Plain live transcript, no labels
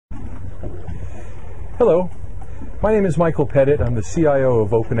Hello, my name is Michael Petit. I'm the CIO of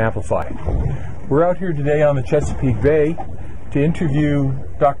OpenAmplify. We're out here today on the Chesapeake Bay to interview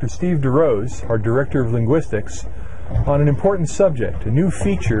Dr. Steve DeRose, our Director of Linguistics, on an important subject, a new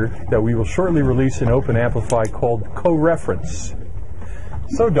feature that we will shortly release in OpenAmplify called co-reference.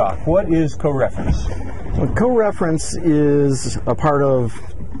 So Doc, what is co-reference? Well, co-reference is a part of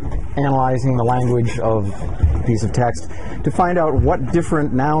analyzing the language of a piece of text to find out what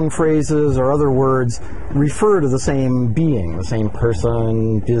different noun phrases or other words refer to the same being, the same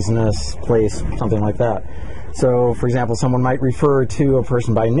person, business, place, something like that. So, for example, someone might refer to a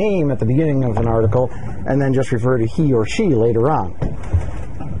person by name at the beginning of an article and then just refer to he or she later on.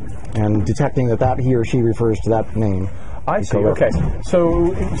 And detecting that he or she refers to that name. I see, okay.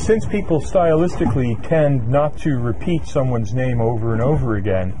 So, since people stylistically tend not to repeat someone's name over and over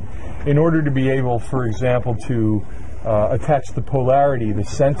again, in order to be able, for example, to attach the polarity, the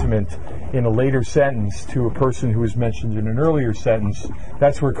sentiment in a later sentence to a person who was mentioned in an earlier sentence,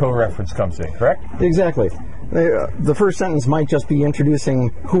 that's where co-reference comes in, correct? Exactly. The first sentence might just be introducing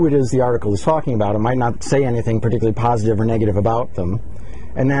who it is the article is talking about. It might not say anything particularly positive or negative about them.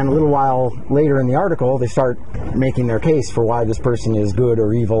 And then a little while later in the article, they start making their case for why this person is good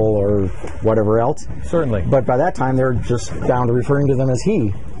or evil or whatever else. Certainly. But by that time, they're just down to referring to them as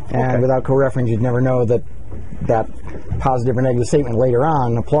he. And without co-reference, you'd never know that that positive or negative statement later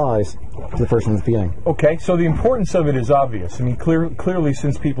on applies to the person at the beginning. Okay, so the importance of it is obvious. I mean, clearly,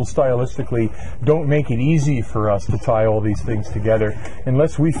 since people stylistically don't make it easy for us to tie all these things together,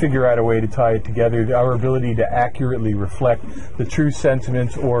 unless we figure out a way to tie it together, our ability to accurately reflect the true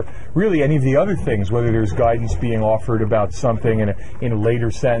sentiments or really any of the other things, whether there's guidance being offered about something in a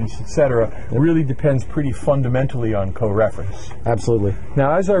later sentence, etc., really depends pretty fundamentally on co-reference. Absolutely.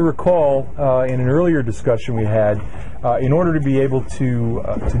 Now, as I recall, in an earlier discussion we had, in order to be able to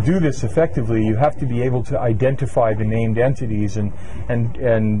do this effectively, you have to be able to identify the named entities and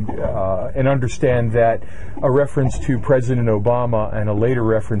understand that a reference to President Obama and a later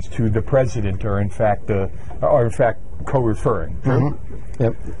reference to the president are in fact co-referring. Mm-hmm.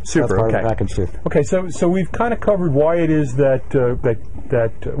 Yep. Super. That's part of the package too. Okay, so we've kind of covered why it is that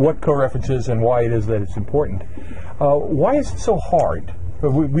what co-reference is and why it is that it's important. Why is it so hard?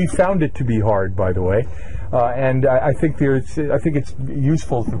 We found it to be hard, by the way, and I think it's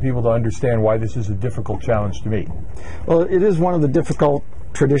useful for people to understand why this is a difficult challenge to meet. Well, it is one of the difficult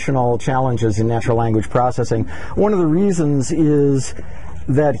traditional challenges in natural language processing. One of the reasons is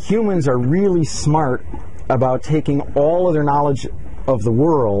that humans are really smart about taking all of their knowledge of the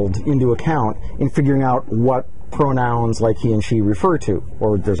world into account in figuring out what pronouns like he and she refer to,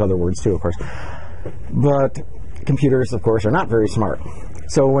 or there's other words too, of course. But computers, of course, are not very smart.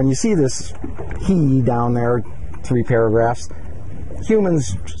 So when you see this he down there, 3 paragraphs,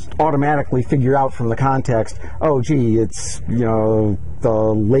 humans automatically figure out from the context, oh gee, it's,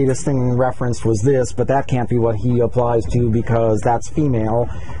 the latest thing referenced was this, but that can't be what he applies to because that's female,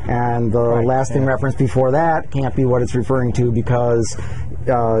 and the last thing referenced before that can't be what it's referring to because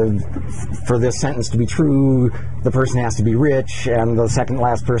for this sentence to be true, the person has to be rich, and the second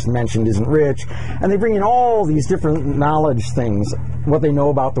last person mentioned isn't rich. And they bring in all these different knowledge things, what they know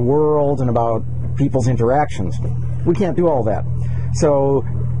about the world and about people's interactions. We can't do all that. So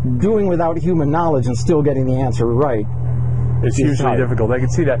doing without human knowledge and still getting the answer right, it's usually difficult. I can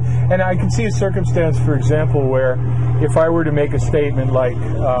see that. And I can see a circumstance, for example, where if I were to make a statement like,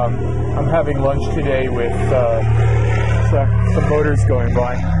 I'm having lunch today with some motors going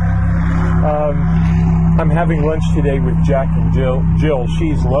by. I'm having lunch today with Jack and Jill.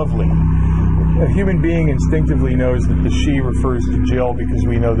 She's lovely. A human being instinctively knows that the she refers to Jill because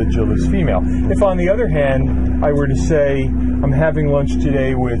we know that Jill is female. If, on the other hand, I were to say, I'm having lunch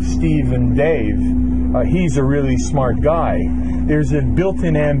today with Steve and Dave, he's a really smart guy, there's a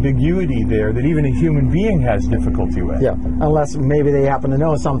built-in ambiguity there that even a human being has difficulty with. Yeah, unless maybe they happen to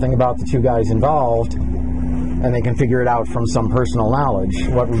know something about the 2 guys involved, and they can figure it out from some personal knowledge,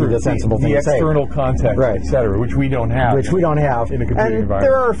 what would be the sensible thing to say. The external context, etc., which we don't have. Which we don't have. In a computing environment.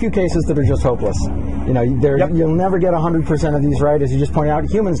 There are a few cases that are just hopeless. You'll never get 100% of these right. As you just pointed out,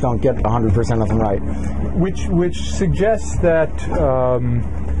 humans don't get 100% of them right. Which suggests that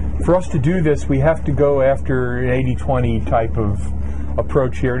for us to do this, we have to go after an 80-20 type of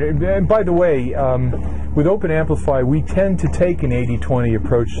approach here. And by the way, with OpenAmplify, we tend to take an 80-20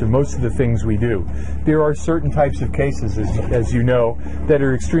 approach to most of the things we do. There are certain types of cases, as you know, that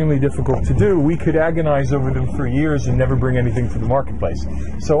are extremely difficult to do. We could agonize over them for years and never bring anything to the marketplace.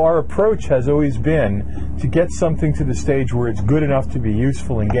 So our approach has always been to get something to the stage where it's good enough to be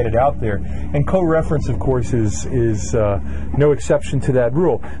useful and get it out there. And co-reference, of course, is no exception to that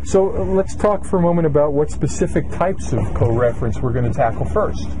rule. So let's talk for a moment about what specific types of co-reference we're going to tackle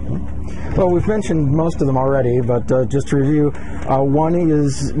first. Well, we've mentioned most of them already, but just to review, one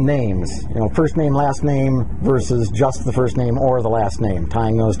is names. First name, last name versus just the first name or the last name,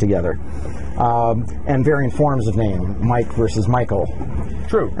 tying those together. And varying forms of name, Mike versus Michael.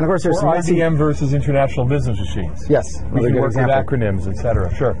 True. And of course, there's IBM versus International Business Machines. Yes, we can work with acronyms,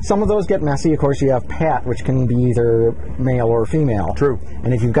 etc. Sure. Some of those get messy. Of course, you have Pat, which can be either male or female. True.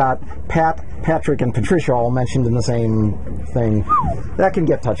 And if you've got Pat, Patrick, and Patricia all mentioned in the same thing, that can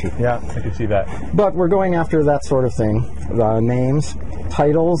get touchy. Yeah, I can see that. But we're going after that sort of thing. Names,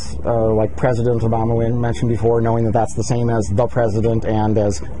 titles, like President Obama we mentioned before, knowing that that's the same as the President and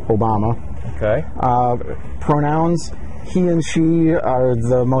as Obama. Okay. Pronouns. He and she are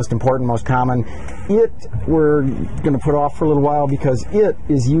the most important, most common. It, we're going to put off for a little while because it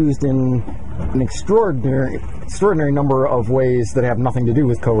is used in an extraordinary number of ways that have nothing to do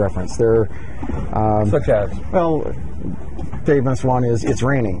with co-reference. They're such as? Well, famous one is it's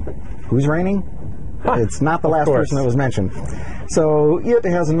raining. Who's raining? It's not the last person that was mentioned. So it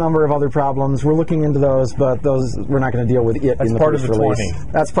has a number of other problems. We're looking into those, but those we're not going to deal with it in the first release. That's part of the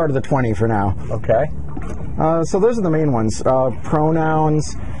 20. That's part of the 20 for now. Okay. So those are the main ones.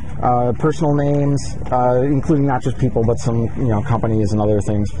 Pronouns, personal names, including not just people, but some companies and other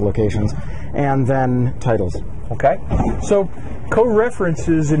things, locations, and then titles. Okay. So co-reference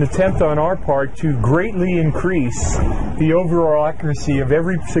is an attempt on our part to greatly increase the overall accuracy of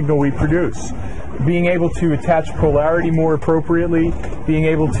every signal we produce. Being able to attach polarity more appropriately, being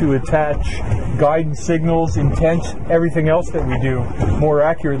able to attach guidance signals, intent, everything else that we do more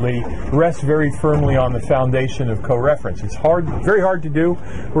accurately rests very firmly on the foundation of co-reference. It's hard, very hard to do.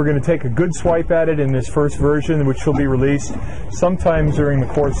 We're going to take a good swipe at it in this first version, which will be released sometime during the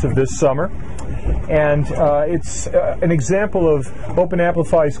course of this summer. And it's an example of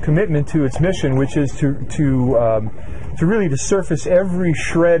OpenAmplify's commitment to its mission, which is to really surface every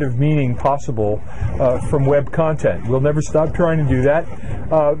shred of meaning possible from web content. We'll never stop trying to do that.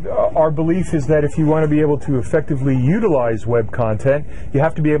 Our belief is that if you want to be able to effectively utilize web content, you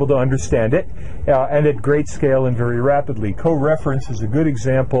have to be able to understand it, and at great scale and very rapidly. Co-reference is a good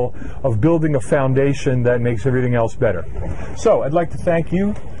example of building a foundation that makes everything else better. So I'd like to thank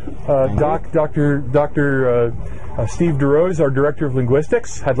you, Dr. Steve DeRose, our Director of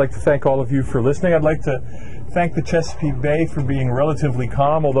Linguistics. I'd like to thank all of you for listening. I'd like to thank the Chesapeake Bay for being relatively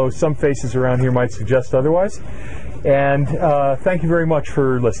calm, although some faces around here might suggest otherwise. And thank you very much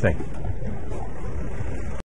for listening.